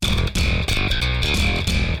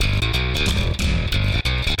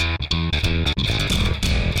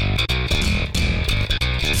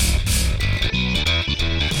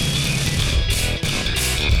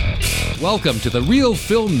Welcome to the Real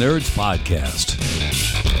Film Nerds Podcast.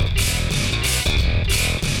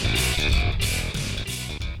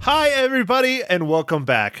 Hi, everybody, and welcome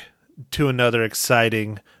back to another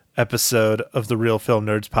exciting episode of the Real Film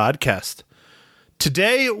Nerds Podcast.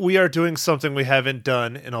 Today, we are doing something we haven't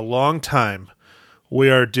done in a long time.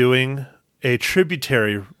 We are doing a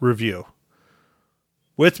tributary review.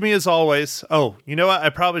 With me, as always, you know what?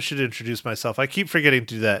 I probably should introduce myself. I keep forgetting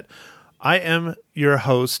to do that. I am your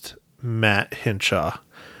host, Matt Hinshaw.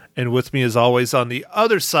 And with me, as always, on the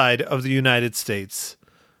other side of the United States,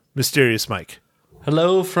 Mysterious Mike.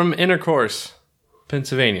 Hello from Intercourse,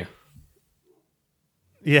 Pennsylvania.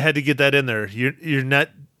 You had to get that in there.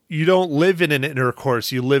 You don't live in an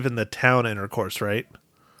intercourse, you live in the town Intercourse, right?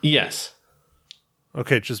 Yes.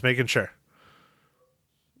 Okay, just making sure.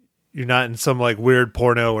 You're not in some like weird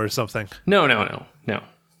porno or something. No.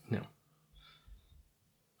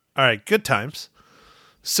 All right, good times.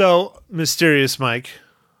 So, Mysterious Mike,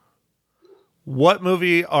 what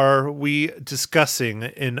movie are we discussing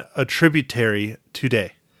in a tributary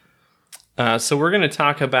today? So we're going to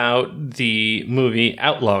talk about the movie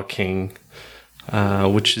Outlaw King,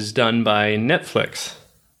 which is done by Netflix.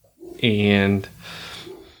 And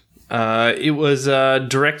it was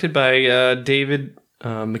directed by David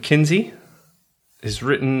Mackenzie. Is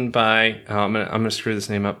written by, I'm going to screw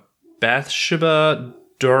this name up, Bathsheba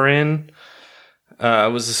Doran.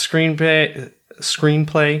 It was a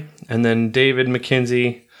screenplay, and then David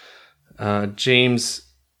Mackenzie, James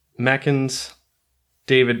Mackins,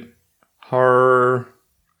 David Mark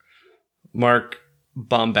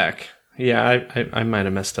Bomback. Yeah, I might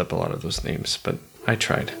have messed up a lot of those names, but I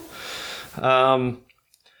tried.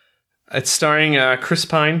 It's starring Chris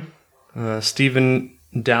Pine, Stephen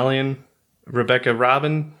Dallian, Rebecca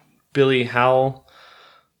Robin, Billy Howell,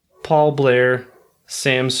 Paul Blair,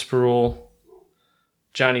 Sam Spruill,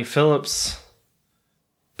 Johnny Phillips,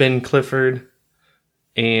 Ben Clifford,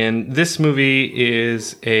 and this movie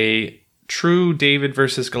is a true David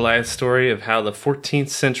versus Goliath story of how the 14th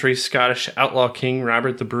century Scottish outlaw king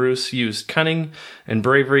Robert the Bruce used cunning and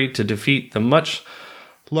bravery to defeat the much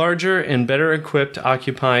larger and better equipped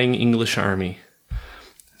occupying English army.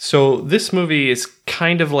 So this movie is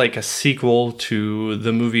kind of like a sequel to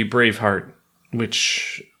the movie Braveheart,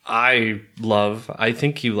 which I love. I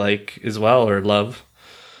think you like as well, or love.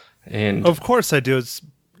 And of course I do.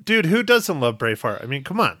 Dude, who doesn't love Braveheart? I mean,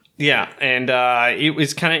 come on. Yeah, and it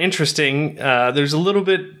was kind of interesting. There's a little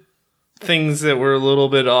bit things that were a little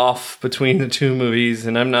bit off between the two movies,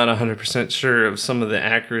 and I'm not 100% sure of some of the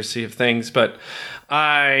accuracy of things, but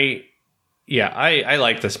I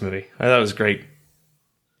like this movie. I thought it was great.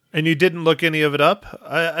 And you didn't look any of it up?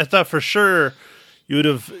 I thought for sure you would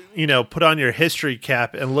have, put on your history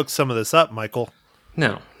cap and looked some of this up, Michael.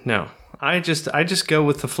 No. I just go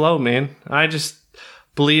with the flow, man. I just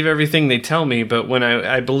believe everything they tell me, but when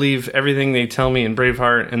I believe everything they tell me in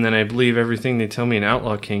Braveheart, and then I believe everything they tell me in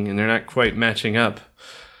Outlaw King, and they're not quite matching up,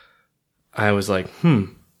 I was like,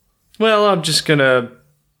 well, I'm just gonna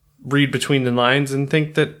read between the lines and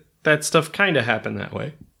think that stuff kind of happened that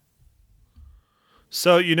way.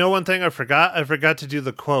 So, one thing I forgot? I forgot to do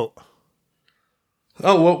the quote.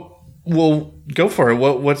 Oh, well, go for it.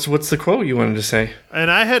 What's the quote you wanted to say?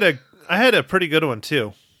 And I had a pretty good one,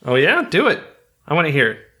 too. Oh, yeah? Do it. I want to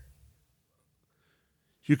hear it.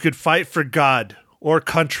 You could fight for God, or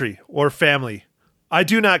country, or family. I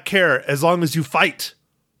do not care, as long as you fight.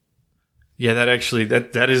 Yeah,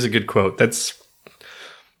 that is a good quote. That'd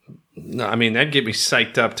get me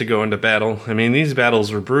psyched up to go into battle. I mean, these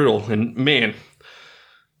battles were brutal, and man,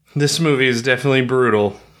 this movie is definitely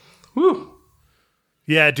brutal. Woo!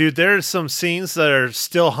 Yeah, dude, there's some scenes that are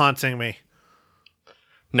still haunting me.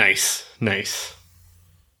 Nice.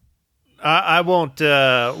 I won't,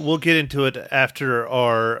 we'll get into it after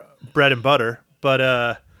our bread and butter,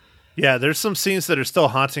 but yeah, there's some scenes that are still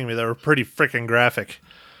haunting me that were pretty freaking graphic.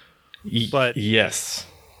 But yes.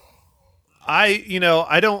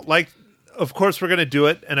 I don't like, of course we're going to do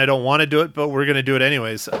it, and I don't want to do it, but we're going to do it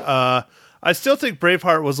anyways. I still think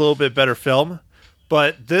Braveheart was a little bit better film,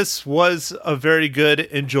 but this was a very good,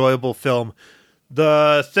 enjoyable film.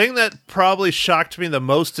 The thing that probably shocked me the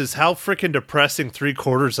most is how freaking depressing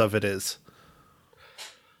 3/4 of it is.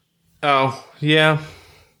 Oh, yeah.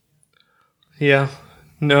 Yeah.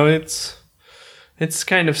 No, it's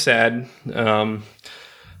kind of sad. But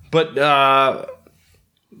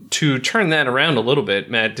to turn that around a little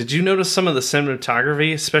bit, Matt, did you notice some of the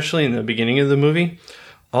cinematography, especially in the beginning of the movie?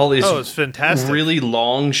 All these it's fantastic. Really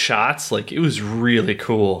long shots. Like, it was really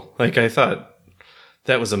cool. Like, I thought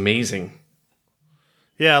that was amazing.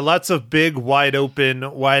 Yeah, lots of big, wide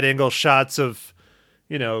open, wide angle shots of,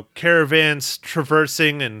 caravans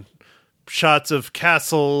traversing and shots of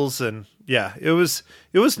castles, and yeah, it was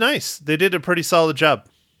nice. They did a pretty solid job.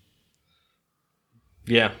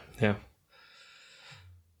 Yeah.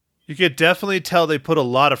 You could definitely tell they put a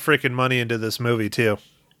lot of freaking money into this movie too.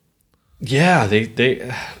 Yeah,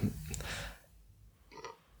 they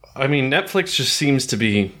I mean, Netflix just seems to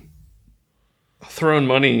be throwing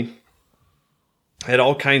money at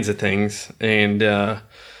all kinds of things, and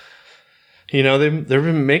they've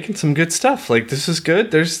been making some good stuff. Like, this is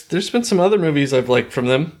good. There's been some other movies I've liked from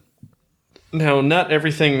them. Now, not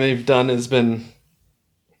everything they've done has been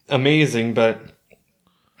amazing, but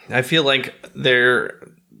I feel like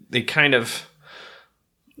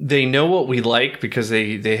they know what we like because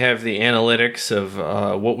they have the analytics of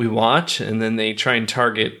what we watch, and then they try and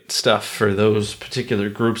target stuff for those particular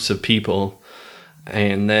groups of people,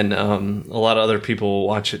 and then a lot of other people will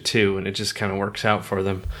watch it too, and it just kind of works out for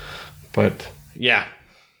them. But yeah,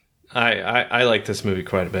 I like this movie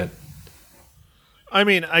quite a bit. I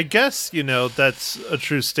mean, I guess, that's a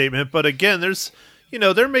true statement, but again, there's,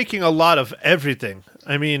 they're making a lot of everything.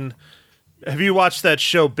 I mean, have you watched that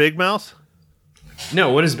show Big Mouth?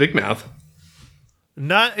 No, what is Big Mouth?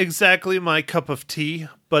 Not exactly my cup of tea,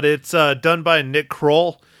 but it's done by Nick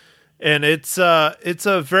Kroll, and it's a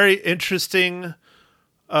very interesting.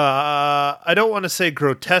 I don't want to say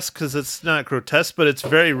grotesque because it's not grotesque, but it's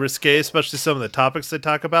very risque, especially some of the topics they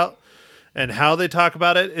talk about and how they talk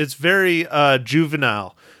about it. It's very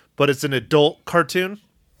juvenile, but it's an adult cartoon.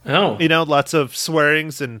 Oh, lots of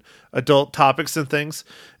swearings and adult topics and things,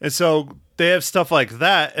 and so they have stuff like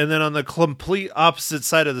that, and then on the complete opposite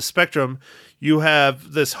side of the spectrum, you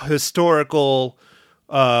have this historical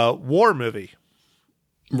war movie.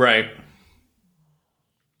 Right.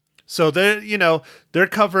 So they're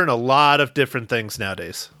covering a lot of different things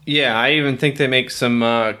nowadays. Yeah, I even think they make some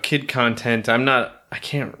kid content. I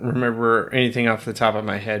can't remember anything off the top of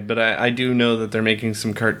my head, but I do know that they're making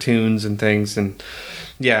some cartoons and things, and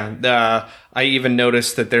yeah, I even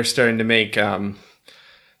noticed that they're starting to make.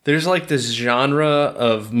 There's like this genre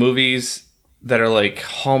of movies that are like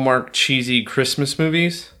Hallmark cheesy Christmas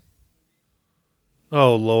movies.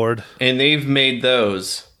 Oh, Lord. And they've made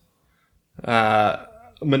those.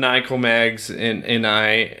 Maniacal Mags and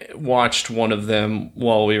I watched one of them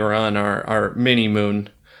while we were on our mini moon.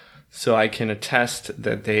 So I can attest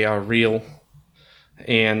that they are real.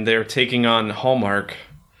 And they're taking on Hallmark,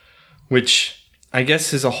 which I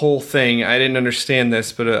guess is a whole thing. I didn't understand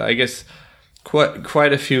this, but I guess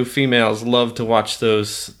quite a few females love to watch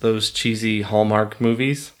those cheesy Hallmark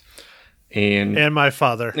movies, and my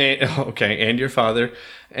father. And your father,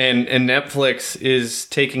 and Netflix is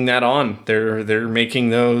taking that on. They're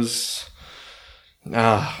making those.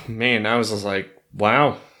 Man, I was just like,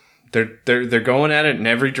 wow, they're going at it in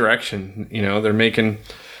every direction. They're making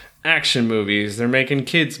action movies, they're making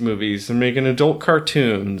kids movies, they're making adult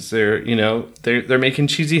cartoons, they're making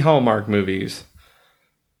cheesy Hallmark movies.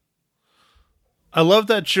 I love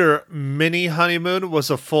that your mini honeymoon was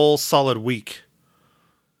a full solid week.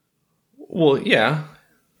 Well, yeah.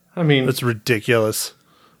 I mean, that's ridiculous.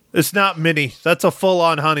 It's not mini. That's a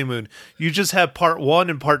full-on honeymoon. You just have part 1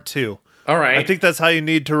 and part 2. All right. I think that's how you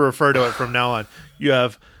need to refer to it from now on. You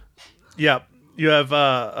have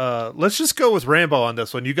let's just go with Rambo on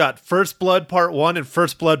this one. You got First Blood Part 1 and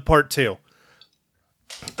First Blood Part 2.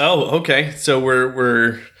 Oh, okay. So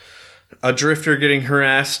we're a drifter getting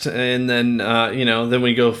harassed, and then then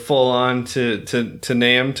we go full on to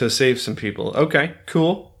Nam to save some people. Okay,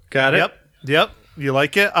 cool, got it. Yep. You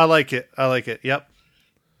like it? I like it. Yep.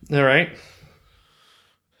 All right.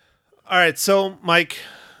 So Mike,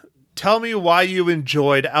 tell me why you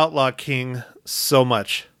enjoyed Outlaw King so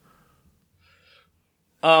much.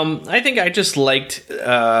 I think I just liked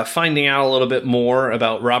finding out a little bit more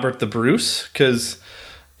about Robert the Bruce, because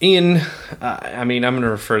I'm going to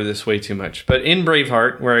refer to this way too much, but in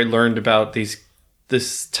Braveheart, where I learned about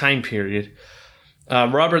this time period,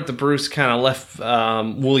 Robert the Bruce kind of left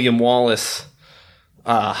William Wallace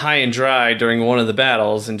high and dry during one of the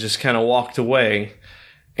battles and just kind of walked away.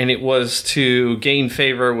 And it was to gain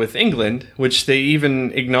favor with England, which they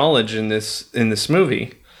even acknowledge in this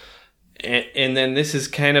movie. And then this is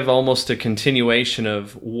kind of almost a continuation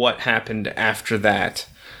of what happened after that.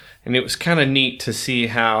 And it was kind of neat to see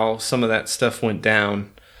how some of that stuff went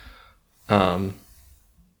down.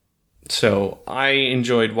 So I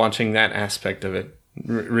enjoyed watching that aspect of it,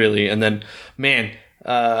 really. And then, man,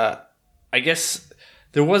 I guess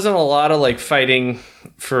there wasn't a lot of like fighting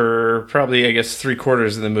for probably, I guess, 3/4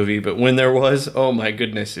 of the movie. But when there was, oh my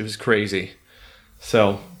goodness, it was crazy.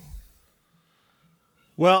 So,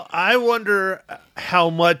 well, I wonder how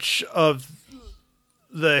much of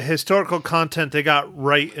the historical content they got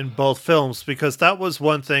right in both films, because that was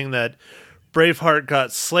one thing that Braveheart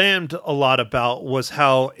got slammed a lot about, was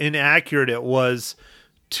how inaccurate it was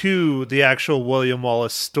to the actual William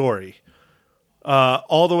Wallace story.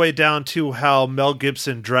 All the way down to how Mel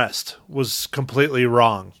Gibson dressed was completely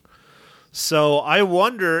wrong. So I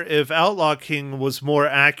wonder if Outlaw King was more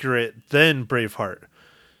accurate than Braveheart.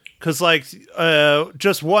 Because, like,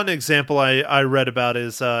 just one example I read about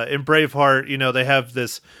is in Braveheart, you know, they have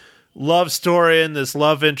this love story and this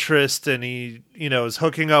love interest, and he, you know, is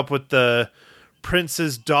hooking up with the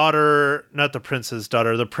prince's daughter, not the prince's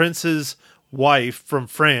daughter, the prince's wife from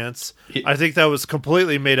France. I think that was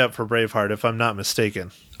completely made up for Braveheart, if I'm not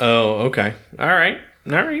mistaken. Oh, okay. All right.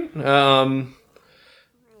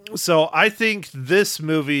 So I think this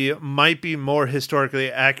movie might be more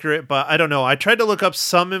historically accurate, but I don't know. I tried to look up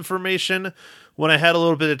some information when I had a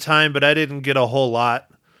little bit of time, but I didn't get a whole lot.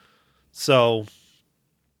 So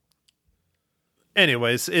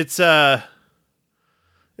anyways, it's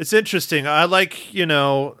interesting. I like, you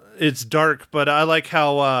know, it's dark, but I like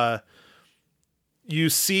how you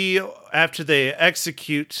see after they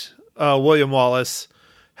execute William Wallace,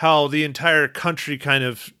 how the entire country kind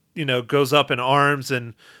of, you know, goes up in arms,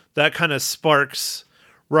 and that kind of sparks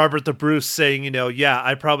Robert the Bruce saying, you know, yeah,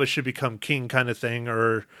 I probably should become king kind of thing,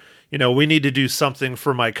 or, you know, we need to do something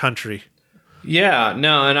for my country. Yeah,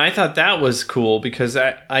 no, and I thought that was cool because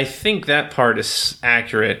I think that part is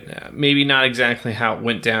accurate. Maybe not exactly how it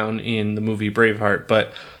went down in the movie Braveheart,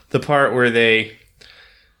 but the part where they...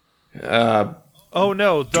 oh,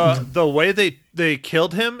 no, the way they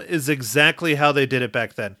killed him is exactly how they did it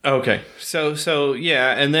back then. Okay, so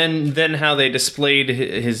yeah, and then how they displayed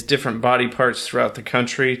his different body parts throughout the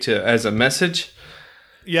country as a message.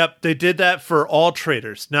 Yep, they did that for all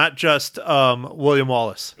traitors, not just William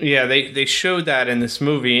Wallace. Yeah, they showed that in this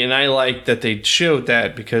movie, and I like that they showed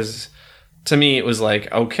that because to me it was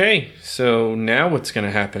like, okay, so now what's going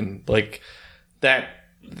to happen? Like that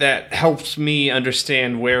helps me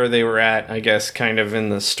understand where they were at, I guess, kind of in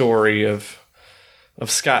the story of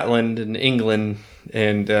Scotland and England,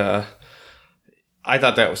 and I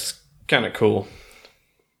thought that was kind of cool.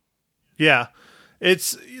 Yeah.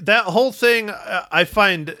 It's that whole thing I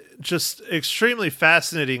find just extremely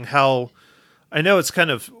fascinating. How I know it's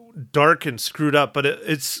kind of dark and screwed up, but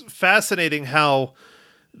it's fascinating how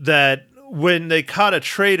that when they caught a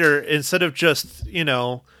traitor, instead of just, you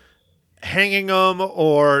know, hanging him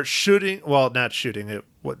or shooting, well, not shooting it,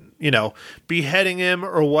 you know, beheading him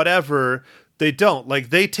or whatever, they don't.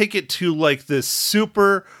 Like, they take it to like this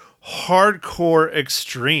super hardcore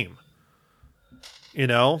extreme. You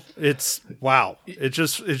know, it's wow. It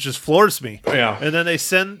just floors me. Yeah. And then they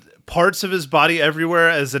send parts of his body everywhere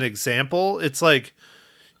as an example. It's like,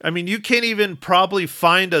 I mean, you can't even probably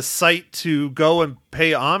find a site to go and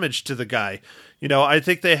pay homage to the guy. You know, I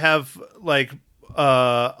think they have like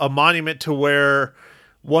a monument to where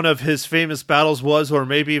one of his famous battles was, or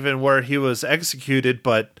maybe even where he was executed,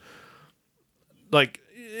 but like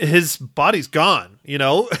his body's gone, you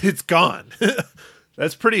know, it's gone.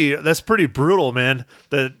 That's pretty brutal, man,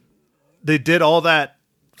 that they did all that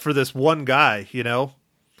for this one guy, you know?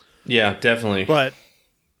 Yeah, definitely. But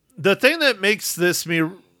the thing that makes this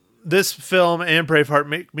film and Braveheart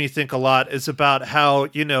make me think a lot is about how,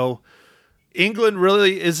 you know, England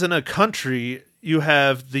really isn't a country. You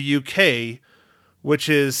have the UK, which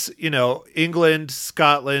is, you know, England,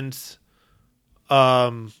 Scotland,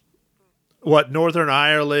 Northern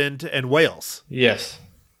Ireland, and Wales. Yes.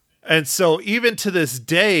 And so even to this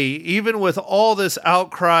day, even with all this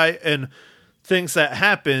outcry and things that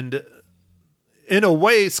happened, in a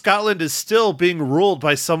way, Scotland is still being ruled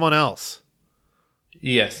by someone else.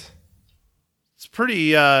 Yes. It's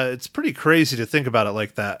pretty crazy to think about it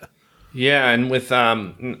like that. Yeah, and with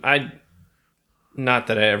not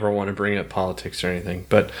that I ever want to bring up politics or anything,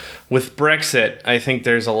 but with Brexit, I think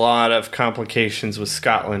there's a lot of complications with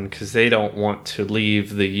Scotland because they don't want to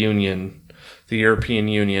leave the Union, the European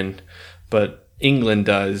Union, but England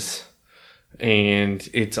does, and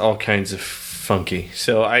it's all kinds of funky.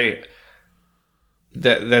 So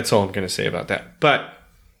that's all I'm going to say about that. But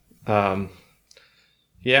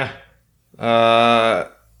yeah,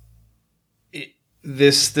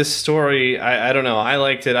 this story, I don't know. I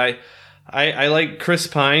liked it. I like Chris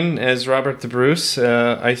Pine as Robert the Bruce.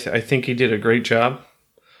 I think he did a great job.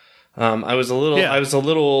 I was a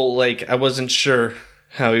little like, I wasn't sure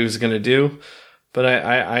how he was going to do, but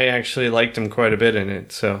I actually liked him quite a bit in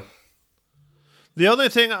it. So the only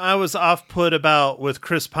thing I was off-put about with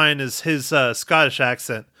Chris Pine is his Scottish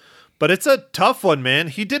accent, but it's a tough one, man.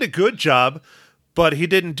 He did a good job, but he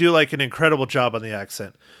didn't do like an incredible job on the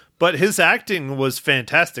accent. but his acting was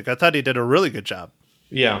fantastic. I thought he did a really good job.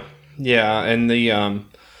 Yeah, yeah, and the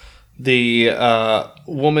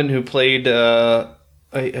woman who played,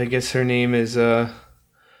 I guess her name is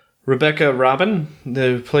Rebecca Robin,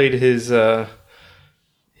 who played his new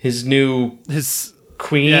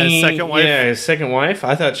queen, his second wife. Yeah, his second wife.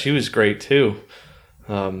 I thought she was great too.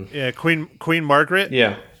 Queen Margaret.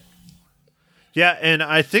 Yeah, yeah, and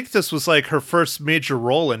I think this was like her first major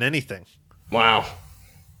role in anything. wow.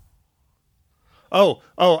 Oh,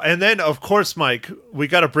 and then, of course, Mike, we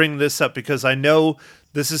got to bring this up because I know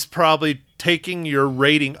this is probably taking your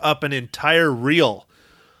rating up an entire reel.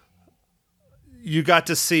 You got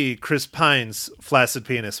to see Chris Pine's flaccid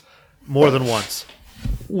penis more than once.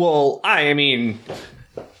 Well, I mean,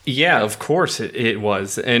 yeah, of course it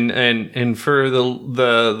was, and for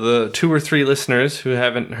the 2 or 3 listeners who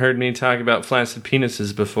haven't heard me talk about flaccid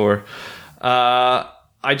penises before,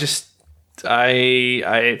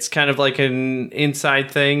 it's kind of like an inside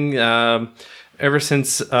thing. Ever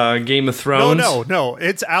since Game of Thrones. No,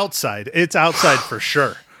 it's outside. It's outside for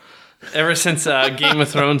sure. Ever since Game of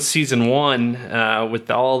Thrones season 1, with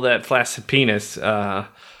all that flaccid penis,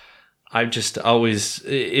 I've just always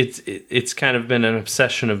it's kind of been an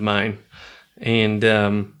obsession of mine, and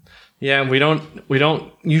yeah, we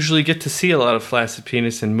don't usually get to see a lot of flaccid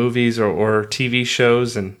penis in movies or TV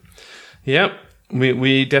shows, and yep.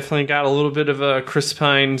 We definitely got a little bit of Chris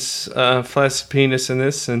Pine's flaccid penis in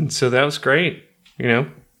this, and so that was great, you know.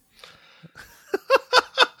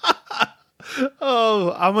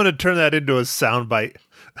 Oh, I'm going to turn that into a soundbite.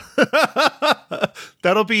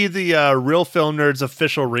 That'll be the Real Film Nerds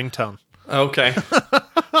official ringtone. Okay.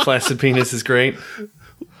 Flaccid penis is great.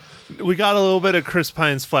 We got a little bit of Chris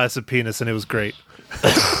Pine's flaccid penis, and it was great.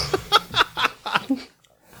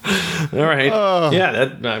 All right.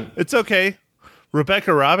 Yeah, it's okay.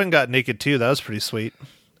 Rebecca Robin got naked too. That was pretty sweet.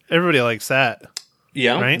 Everybody likes that.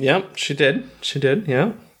 Yeah. Right? Yep. She did.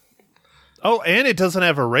 Yeah. Oh, and it doesn't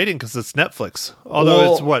have a rating because it's Netflix.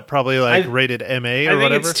 Although it's probably rated MA or whatever. I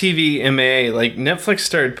think it's TV MA. Like Netflix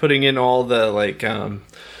started putting in all the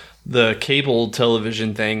the cable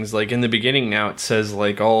television things. Like in the beginning now it says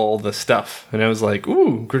like all the stuff. And I was like,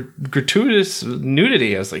 ooh, gratuitous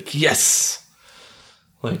nudity. I was like, yes.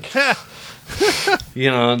 Like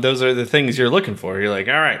you know, those are the things you're looking for. You're like,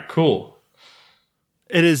 all right, cool.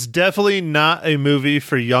 It is definitely not a movie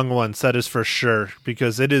for young ones, that is for sure,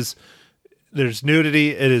 because there's nudity.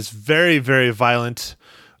 It is very, very violent.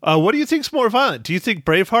 What do you think's more violent? Do you think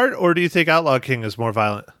Braveheart or do you think Outlaw King is more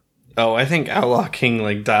violent? Oh, I think Outlaw King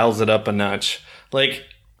like dials it up a notch. Like,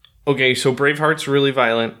 okay, so Braveheart's really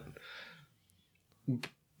violent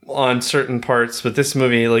on certain parts, but this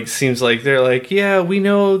movie like seems like they're like, yeah, we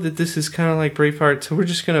know that this is kind of like Braveheart, so we're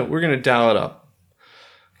gonna dial it up,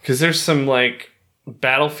 because there's some like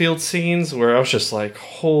battlefield scenes where I was just like,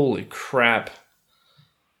 holy crap.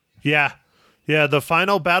 Yeah, the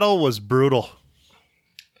final battle was brutal.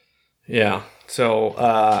 Yeah, so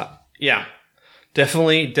yeah,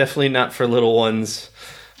 definitely not for little ones,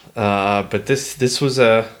 but this was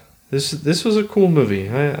a cool movie.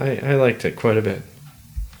 I liked it quite a bit.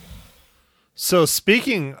 So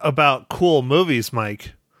speaking about cool movies,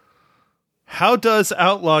 Mike, how does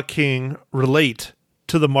Outlaw King relate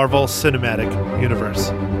to the Marvel Cinematic Universe?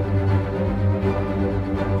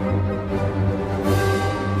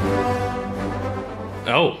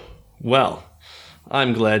 Oh, well,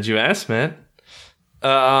 I'm glad you asked, Matt.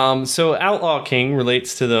 So Outlaw King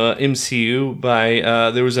relates to the MCU by,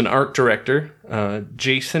 there was an art director,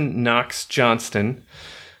 Jason Knox Johnston,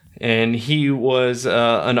 and he was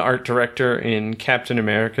an art director in Captain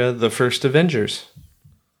America: The First Avengers.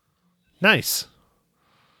 Nice.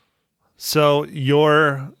 So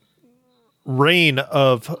your reign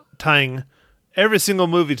of tying every single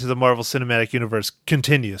movie to the Marvel Cinematic Universe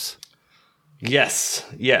continues. Yes.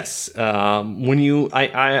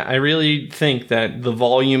 I really think that the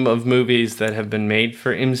volume of movies that have been made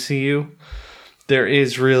for MCU, there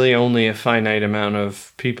is really only a finite amount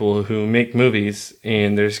of people who make movies,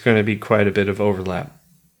 and there's going to be quite a bit of overlap.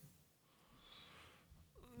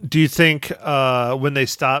 Do you think when they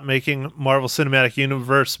stop making Marvel Cinematic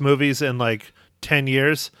Universe movies in like 10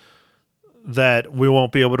 years that we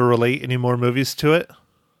won't be able to relate any more movies to it?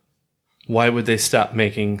 Why would they stop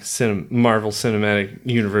making Marvel Cinematic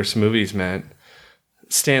Universe movies, Matt?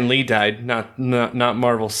 Stan Lee died, not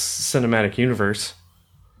Marvel Cinematic Universe.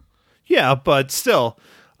 Yeah, but still,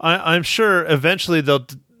 I'm sure eventually they'll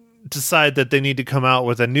decide that they need to come out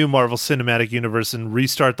with a new Marvel Cinematic Universe and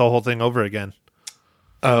restart the whole thing over again.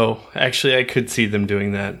 Oh, actually, I could see them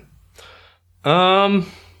doing that.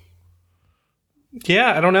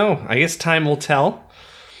 Yeah, I don't know. I guess time will tell.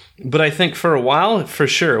 But I think for a while, for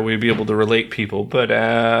sure, we'd be able to relate people. But,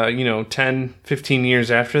 10, 15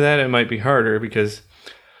 years after that, it might be harder because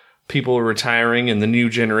people are retiring and the new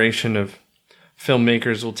generation of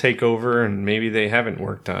filmmakers will take over and maybe they haven't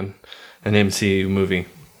worked on an MCU movie.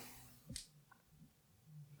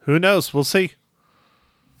 Who knows? We'll see.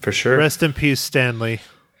 For sure. Rest in peace, Stan Lee.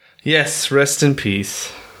 Yes, rest in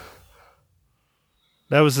peace.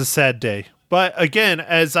 That was a sad day. But again,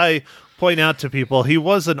 as I point out to people, he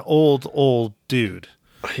was an old dude.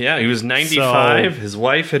 Yeah, he was 95. His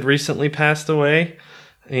wife had recently passed away.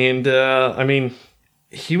 And,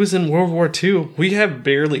 he was in World War II. We have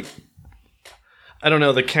barely... I don't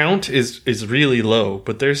know, the count is really low,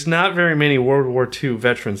 but there's not very many World War II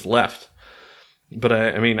veterans left. But,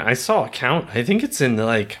 I saw a count. I think it's in,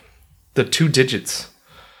 the 2 digits.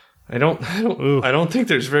 I don't think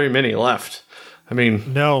there's very many left.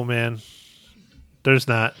 No, man. There's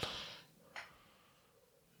not.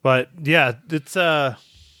 But yeah, it's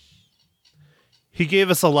he gave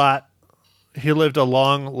us a lot. He lived a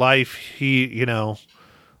long life. He,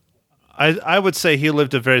 I would say he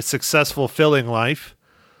lived a very successful, filling life.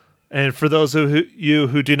 And for those of you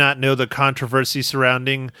who do not know the controversy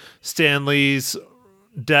surrounding Stan Lee's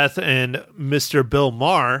death and Mr. Bill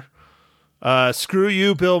Maher, screw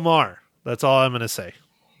you, Bill Maher. That's all I'm going to say.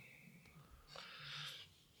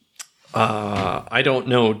 I don't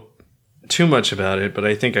know too much about it, but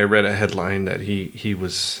I think I read a headline that he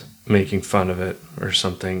was making fun of it or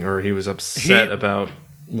something, or he was upset about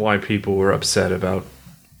why people were upset about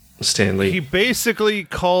Stan Lee. He basically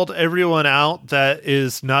called everyone out that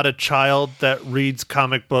is not a child that reads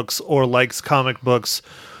comic books or likes comic books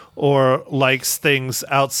or likes things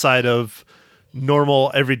outside of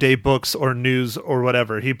normal everyday books or news or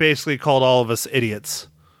whatever. He basically called all of us idiots.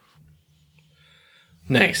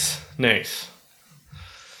 Nice.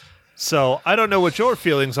 So I don't know what your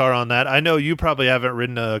feelings are on that. I know you probably haven't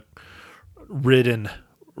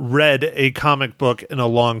read a comic book in a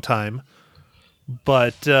long time,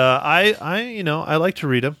 but I like to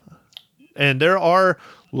read them, and there are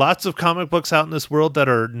lots of comic books out in this world that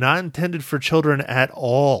are not intended for children at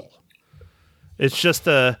all. It's just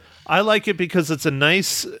I like it because it's a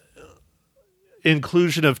nice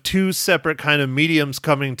inclusion of 2 separate kind of mediums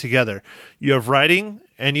coming together. You have writing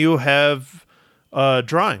and you have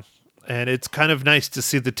drawing, and it's kind of nice to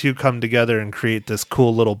see the 2 come together and create this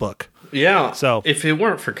cool little book. Yeah. So if it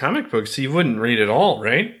weren't for comic books, you wouldn't read it all,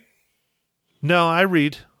 right? No, I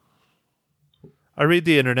read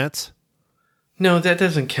the internets. No, that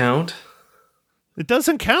doesn't count. It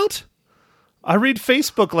doesn't count? I read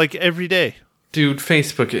Facebook like every day. Dude,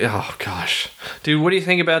 Facebook, oh gosh. Dude, what do you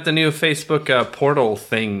think about the new Facebook portal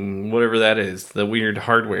thing, whatever that is, the weird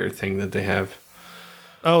hardware thing that they have?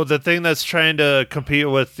 Oh, the thing that's trying to compete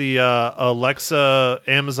with the Alexa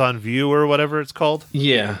Amazon View or whatever it's called?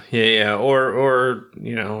 Yeah. Or I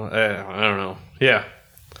don't know. Yeah.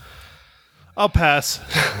 I'll pass.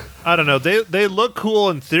 I don't know. They look cool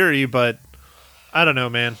in theory, but I don't know,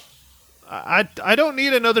 man. I don't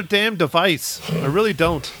need another damn device. I really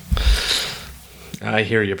don't. I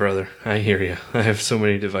hear you, brother. I hear you. I have so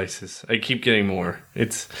many devices. I keep getting more.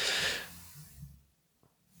 It's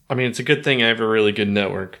a good thing I have a really good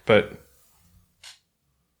network, but...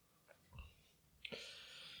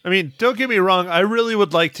 don't get me wrong. I really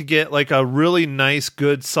would like to get like a really nice,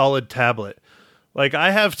 good, solid tablet. Like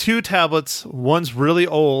I have 2 tablets. One's really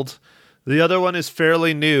old. The other one is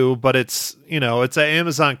fairly new, but it's an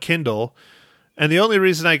Amazon Kindle. And the only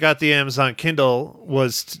reason I got the Amazon Kindle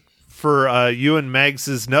was for you and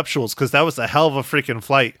Mags' nuptials, because that was a hell of a freaking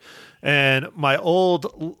flight. And my old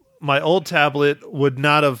tablet would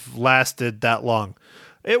not have lasted that long.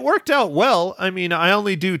 It worked out well. I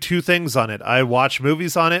only do 2 things on it. I watch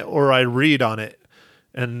movies on it or I read on it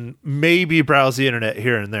and maybe browse the internet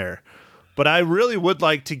here and there. But I really would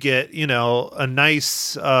like to get, a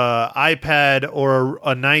nice iPad or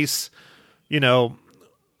a nice,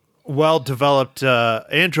 well-developed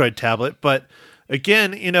Android tablet. But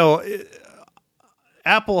again,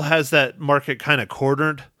 Apple has that market kind of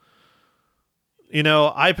cornered.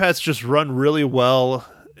 iPads just run really well,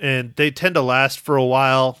 and they tend to last for a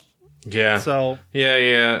while. Yeah. So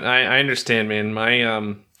yeah. I understand, man.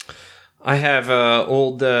 My I have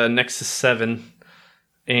old Nexus 7.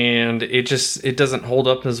 And it doesn't hold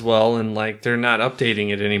up as well, and they're not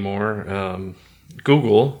updating it anymore.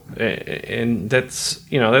 Google, and that's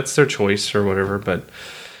their choice or whatever. But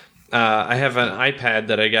I have an iPad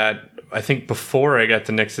that I got, I think before I got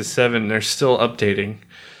the Nexus 7. They're still updating.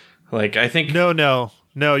 I think no.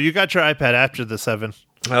 You got your iPad after the 7.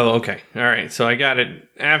 Oh, okay. All right. So I got it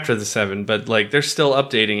after the 7, but like they're still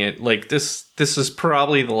updating it. Like this is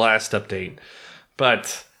probably the last update,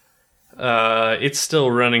 but it's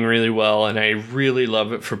still running really well, and I really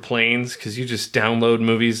love it for planes because you just download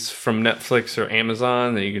movies from Netflix or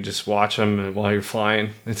Amazon, and you can just watch them while you're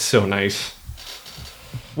flying. It's so nice.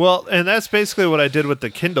 Well, and that's basically what I did with the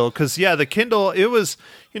Kindle. Because, yeah, the Kindle, it was,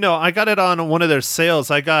 I got it on one of their sales.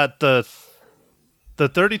 I got the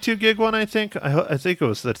 32 gig one, I think. I think it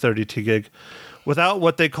was the 32 gig without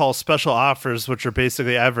what they call special offers, which are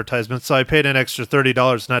basically advertisements. So I paid an extra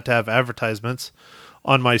 $30 not to have advertisements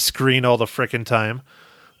on my screen all the frickin' time.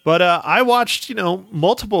 But I watched,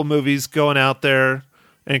 multiple movies going out there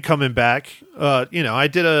and coming back. I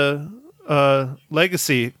did a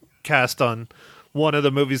legacy cast on one of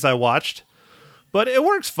the movies I watched, but it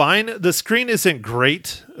works fine. The screen isn't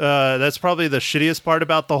great. That's probably the shittiest part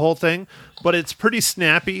about the whole thing, but it's pretty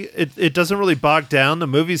snappy. It doesn't really bog down. The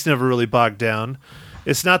movies never really bog down.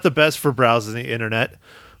 It's not the best for browsing the internet.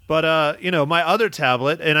 But, my other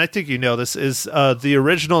tablet, and I think this, is the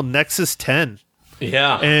original Nexus 10.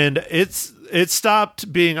 Yeah. And it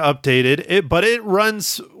stopped being updated, but it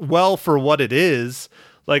runs well for what it is.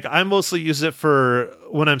 Like, I mostly use it for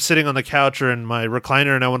when I'm sitting on the couch or in my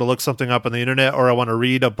recliner and I want to look something up on the internet, or I want to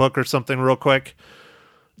read a book or something real quick.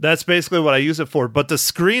 That's basically what I use it for. But the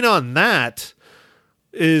screen on that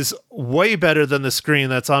is way better than the screen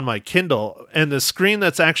that's on my Kindle. And the screen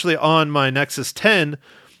that's actually on my Nexus 10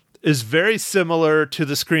 is very similar to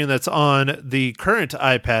the screen that's on the current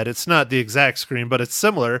iPad. It's not the exact screen, but it's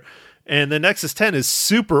similar. And the Nexus 10 is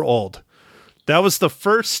super old. That was the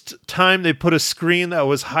first time they put a screen that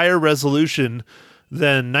was higher resolution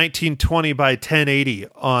than 1920 by 1080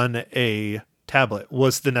 on a tablet,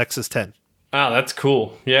 was the Nexus 10. Oh, that's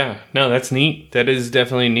cool. Yeah. No, that's neat. That is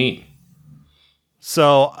definitely neat.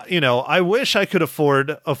 So, I wish I could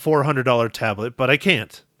afford a $400 tablet, but I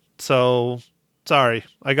can't. So, sorry.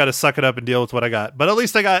 I got to suck it up and deal with what I got. But at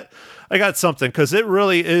least I got something, because it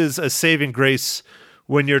really is a saving grace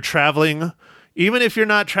when you're traveling. Even if you're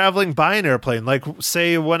not traveling by an airplane, like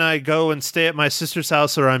say when I go and stay at my sister's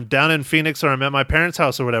house, or I'm down in Phoenix, or I'm at my parents'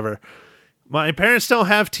 house or whatever, my parents don't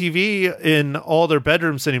have TV in all their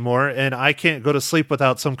bedrooms anymore, and I can't go to sleep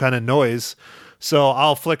without some kind of noise. So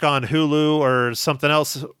I'll flick on Hulu or something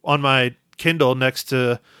else on my Kindle next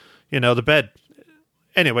to, the bed.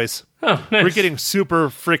 Anyways, nice. We're getting super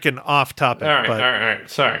freaking off topic. All right.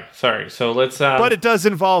 Sorry. So let's. But it does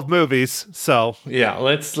involve movies, so yeah,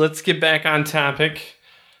 let's get back on topic.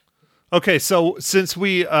 Okay, so since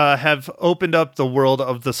we have opened up the world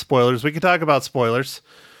of the spoilers, we can talk about spoilers.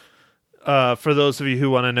 For those of you who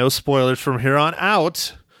want to know spoilers from here on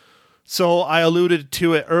out. So I alluded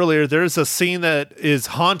to it earlier. There's a scene that is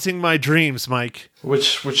haunting my dreams, Mike.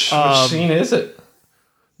 Which scene is it?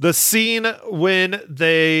 The scene when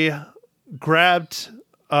they grabbed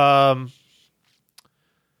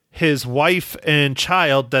his wife and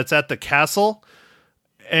child that's at the castle,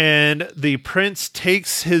 and the prince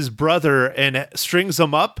takes his brother and strings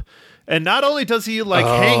him up. And not only does he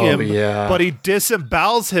hang him, but he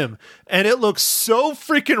disembowels him. And it looks so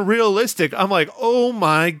freaking realistic. I'm like, oh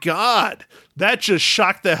my God. That just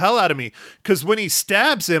shocked the hell out of me. Because when he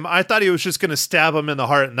stabs him, I thought he was just going to stab him in the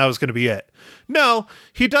heart and that was going to be it. No,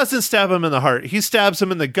 he doesn't stab him in the heart. He stabs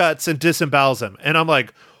him in the guts and disembowels him. And I'm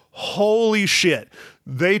like, holy shit.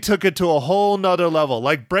 They took it to a whole nother level.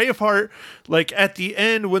 Like Braveheart, like at the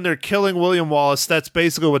end when they're killing William Wallace, that's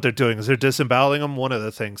basically what they're doing, is they're disemboweling him, one of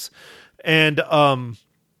the things. And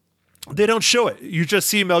they don't show it. You just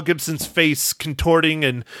see Mel Gibson's face contorting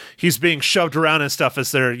and he's being shoved around and stuff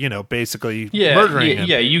as they're, basically murdering him.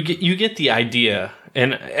 Yeah, you get the idea.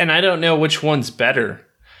 And I don't know which one's better,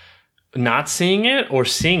 not seeing it or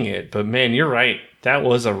seeing it. But man, you're right. That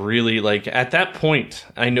was a really, at that point,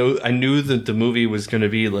 I knew that the movie was going to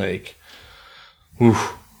be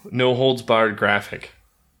no holds barred graphic.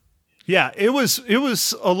 Yeah, it was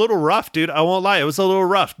a little rough, dude. I won't lie. It was a little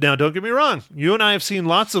rough. Now, don't get me wrong. You and I have seen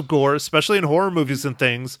lots of gore, especially in horror movies and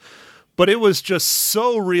things, but it was just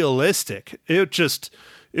so realistic. It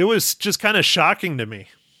was just kind of shocking to me.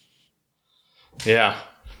 Yeah.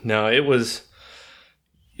 No, it was.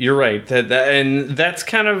 You're right. And that's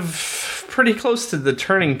kind of pretty close to the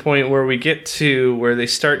turning point where we get to where they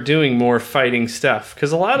start doing more fighting stuff.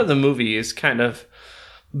 Because a lot of the movie is kind of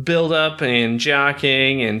build up and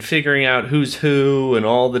jockeying and figuring out who's who and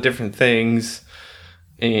all the different things.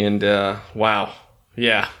 And wow.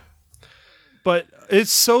 Yeah. But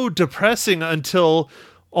it's so depressing until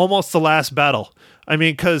almost the last battle. I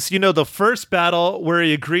mean, because, the first battle where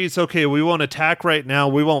he agrees, okay, we won't attack right now,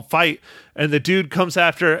 we won't fight, and the dude comes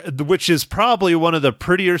after, which is probably one of the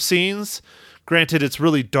prettier scenes. Granted, it's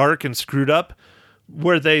really dark and screwed up,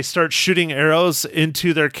 where they start shooting arrows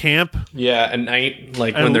into their camp. Yeah, at night,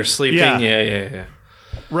 when they're sleeping. Yeah.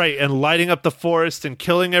 Right, and lighting up the forest and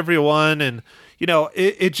killing everyone, and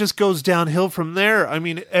it just goes downhill from there. I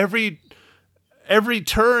mean, every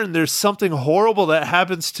turn there's something horrible that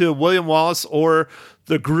happens to William Wallace or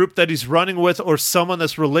the group that he's running with or someone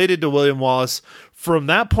that's related to William Wallace from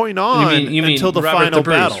that point on until the final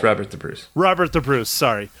battle. Robert the Bruce,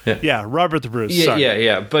 sorry. Yeah, Robert the Bruce. Yeah, sorry.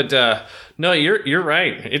 yeah. But no, you're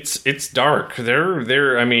right. It's dark.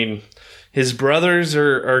 I mean, his brothers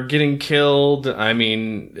are getting killed. I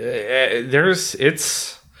mean,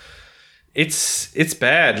 it's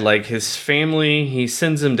bad. Like, his family, he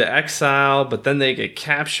sends them to exile, but then they get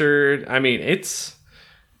captured. I mean, it's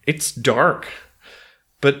dark.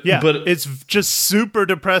 But it's just super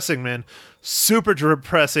depressing, man. Super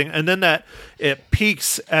depressing. And then it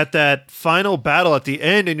peaks at that final battle at the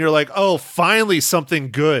end, and you're like, oh, finally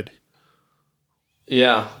something good.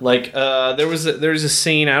 Yeah, there's a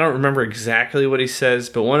scene, I don't remember exactly what he says,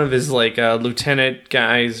 but one of his lieutenant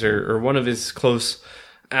guys or one of his close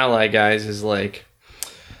ally guys is like,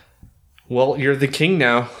 well, you're the king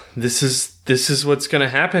now. This is what's going to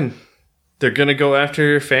happen. They're going to go after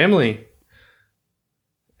your family.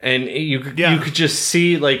 And you could just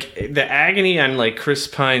see the agony on Chris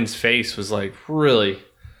Pine's face was really.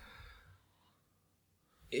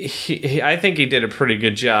 I think he did a pretty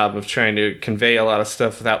good job of trying to convey a lot of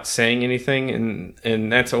stuff without saying anything,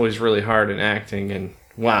 and that's always really hard in acting. And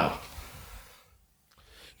wow.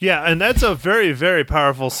 Yeah, and that's a very, very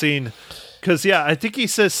powerful scene because I think he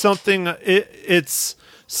says something. It's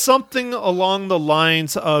something along the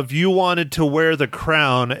lines of, "You wanted to wear the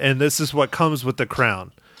crown, and this is what comes with the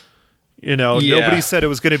crown." Nobody said it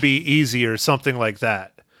was going to be easy or something like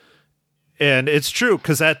that. And it's true,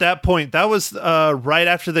 because at that point, that was right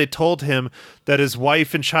after they told him that his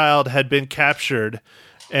wife and child had been captured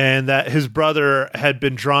and that his brother had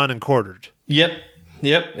been drawn and quartered. Yep,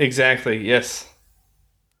 exactly, yes.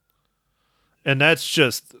 And that's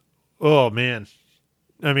just, oh, man.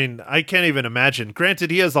 I mean, I can't even imagine.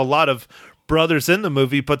 Granted, he has a lot of brothers in the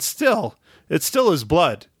movie, but still, it's still his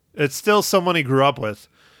blood. It's still someone he grew up with.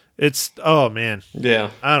 It's, oh, man. Yeah.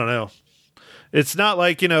 I don't know. It's not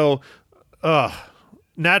like,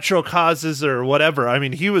 natural causes or whatever. I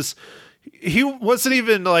mean, he wasn't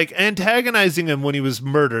even antagonizing him when he was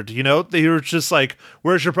murdered. They were just like,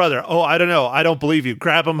 where's your brother? Oh, I don't know. I don't believe you.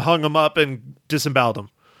 Grab him, hung him up, and disemboweled him.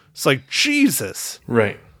 It's like, Jesus.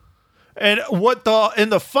 Right. And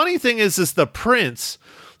the funny thing is the prince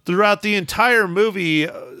throughout the entire movie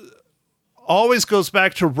always goes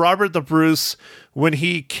back to Robert the Bruce when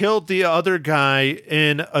he killed the other guy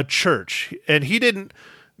in a church. And he didn't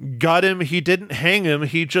gut him. He didn't hang him.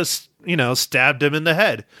 He just, stabbed him in the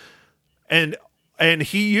head. And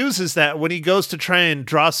he uses that when he goes to try and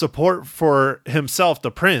draw support for himself,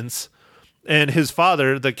 the prince, and his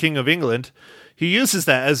father, the King of England. He uses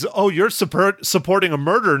that as, oh, you're supporting a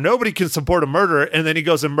murderer. Nobody can support a murderer. And then he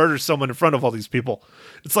goes and murders someone in front of all these people.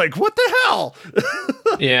 It's like, what the hell?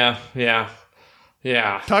 Yeah.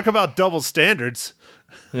 Talk about double standards.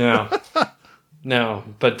 Yeah. No,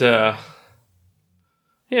 but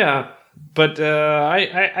yeah. But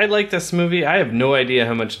I like this movie. I have no idea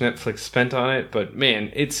how much Netflix spent on it, but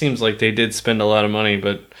man, it seems like they did spend a lot of money,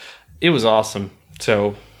 but it was awesome.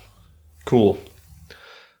 So cool.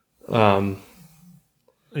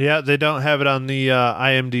 Yeah, they don't have it on the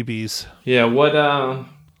IMDb's. Yeah,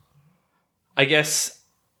 I guess,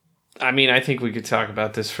 I think we could talk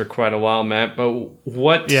about this for quite a while, Matt, but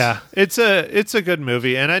what... Yeah, it's a good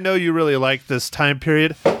movie, and I know you really like this time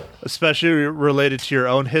period, especially related to your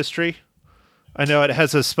own history. I know it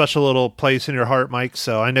has a special little place in your heart, Mike,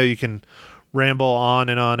 so I know you can ramble on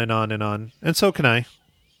and on and on and on, and so can I.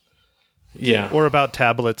 Yeah. Or about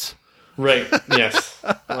tablets. Right, yes.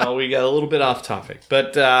 Well, we got a little bit off topic.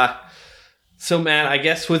 But, so Matt, I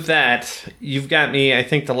guess with that, you've got me, I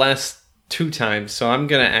think, the last 2 times, so I'm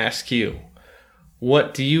going to ask you,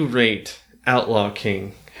 what do you rate Outlaw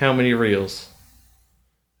King? How many reels?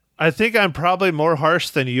 I think I'm probably more harsh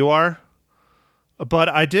than you are, but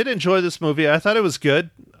I did enjoy this movie. I thought it was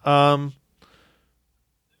good.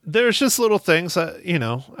 There's just little things,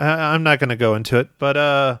 I'm not going to go into it,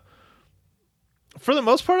 but, for the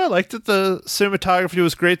most part, I liked it. The cinematography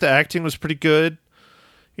was great. The acting was pretty good.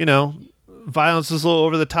 Violence was a little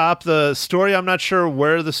over the top. The story, I'm not sure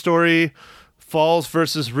where the story falls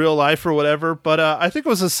versus real life or whatever, but I think it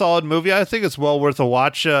was a solid movie. I think it's well worth a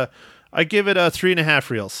watch. I give it a 3.5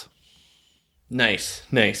 reels. Nice.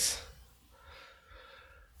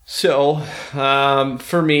 So,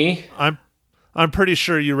 for me, I'm pretty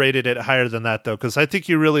sure you rated it higher than that though, because I think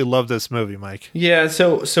you really love this movie, Mike. yeah.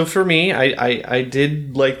 So for me, I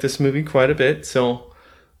did like this movie quite a bit. So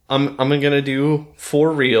I'm gonna do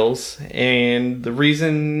 4 reels, and the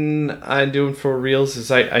reason I'm doing 4 reels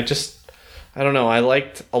is I don't know. I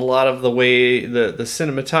liked a lot of the way the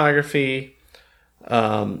cinematography,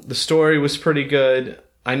 the story was pretty good.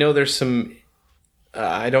 I know there's some.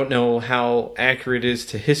 I don't know how accurate it is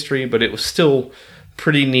to history, but it was still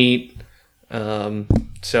pretty neat.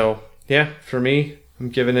 So yeah, for me, I'm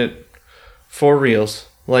giving it 4 reels.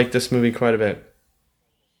 Like this movie quite a bit.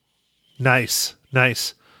 Nice.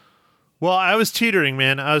 Well, I was teetering,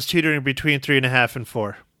 man. I was teetering between 3.5 and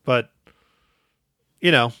 4, but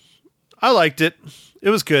I liked it.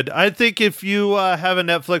 It was good. I think if you have a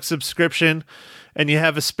Netflix subscription and you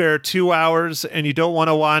have a spare 2 hours and you don't want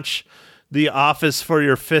to watch The Office for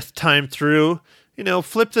your 5th time through,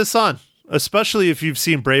 flip this on, especially if you've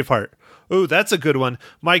seen Braveheart. Oh, that's a good one.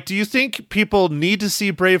 Mike, do you think people need to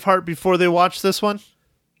see Braveheart before they watch this one?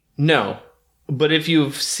 No. But if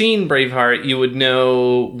you've seen Braveheart, you would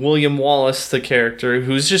know William Wallace, the character,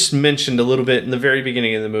 who's just mentioned a little bit in the very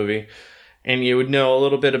beginning of the movie. And you would know a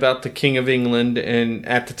little bit about the King of England and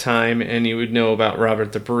at the time, and you would know about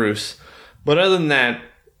Robert the Bruce. But other than that,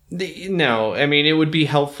 no. I mean, it would be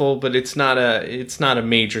helpful, but it's not a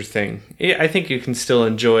major thing. I think you can still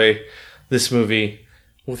enjoy this movie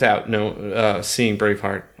without seeing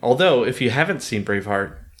Braveheart. Although, if you haven't seen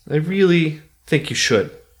Braveheart, I really think you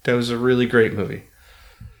should. That was a really great movie.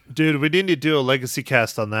 Dude, we need to do a legacy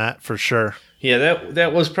cast on that for sure. Yeah,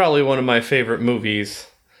 that was probably one of my favorite movies,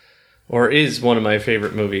 or is one of my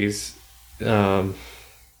favorite movies.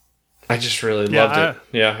 I just really loved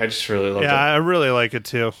it. I just really loved it. Yeah, I really like it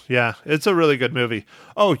too. Yeah, it's a really good movie.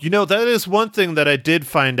 Oh, that is one thing that I did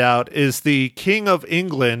find out is the King of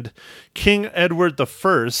England, King Edward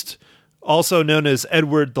I, also known as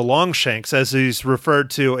Edward the Longshanks, as he's referred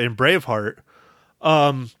to in Braveheart.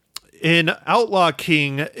 In Outlaw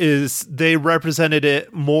King they represented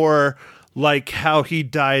it more like how he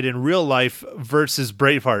died in real life versus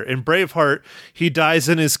Braveheart. In Braveheart, he dies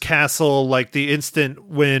in his castle like the instant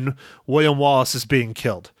when William Wallace is being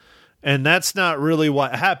killed. And that's not really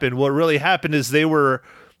what happened. What really happened is they were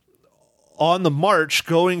on the march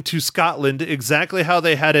going to Scotland, exactly how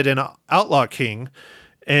they had it in Outlaw King,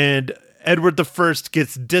 and Edward I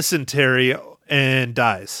gets dysentery and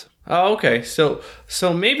dies. Oh, okay. So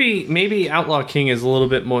maybe Outlaw King is a little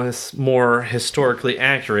bit more historically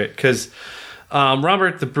accurate, because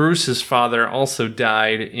Robert the Bruce's father also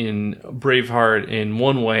died in Braveheart in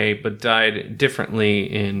one way, but died differently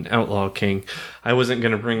in Outlaw King. I wasn't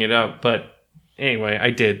going to bring it up, but anyway,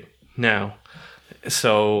 I did now.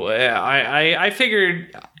 So I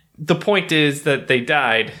figured the point is that they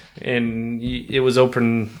died, and it was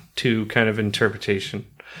open to kind of interpretation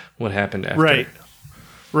what happened after.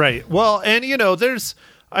 Right. Well, and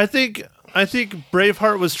I think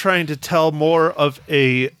Braveheart was trying to tell more of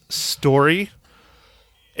a story,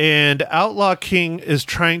 and Outlaw King is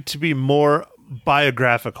trying to be more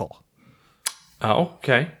biographical. Oh,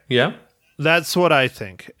 okay. Yeah. That's what I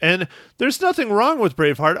think. And there's nothing wrong with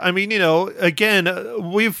Braveheart. I mean,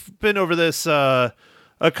 again, we've been over this a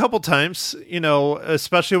couple times,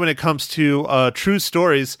 especially when it comes to true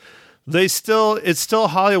stories. It's still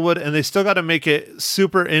Hollywood, and they still got to make it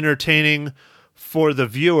super entertaining for the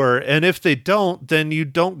viewer. And if they don't, then you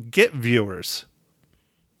don't get viewers,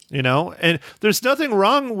 and there's nothing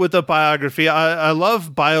wrong with a biography. I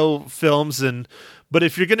love biofilms, but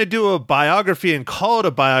if you're going to do a biography and call it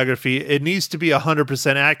a biography, it needs to be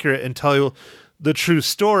 100% accurate and tell you the true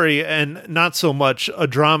story, and not so much a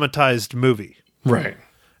dramatized movie. Right.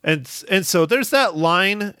 And so there's that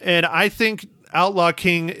line, and I think Outlaw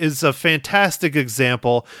King is a fantastic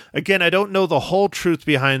example. Again, I don't know the whole truth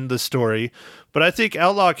behind the story, but I think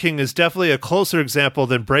Outlaw King is definitely a closer example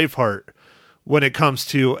than Braveheart when it comes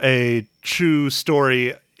to a true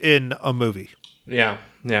story in a movie. Yeah.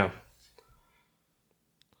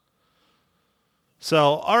 So,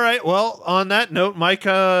 all right. Well, on that note, Mike,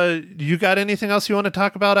 you got anything else you want to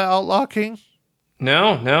talk about at Outlaw King?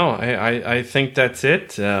 No. I think that's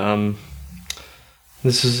it.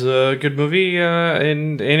 This is a good movie,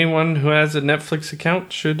 and anyone who has a Netflix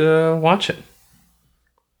account should watch it.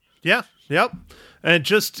 Yeah, yep. And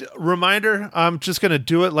just reminder, I'm just going to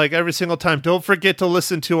do it like every single time. Don't forget to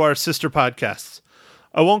listen to our sister podcasts.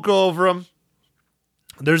 I won't go over them.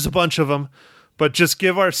 There's a bunch of them, but just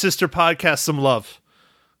give our sister podcast some love.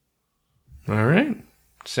 All right.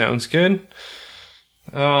 Sounds good.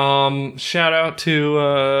 Shout out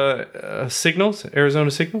to Signals,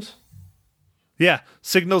 Arizona Signals. Yeah,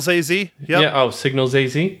 Signals AZ. Yep. Yeah. Signals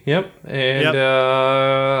AZ. Yep. And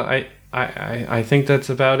I think that's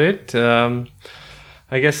about it.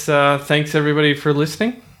 I guess thanks everybody for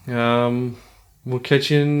listening. We'll catch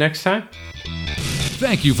you next time.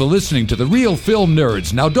 Thank you for listening to The Real Film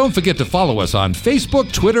Nerds. Now don't forget to follow us on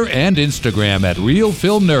Facebook, Twitter, and Instagram at Real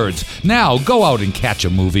Film Nerds. Now go out and catch a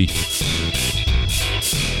movie.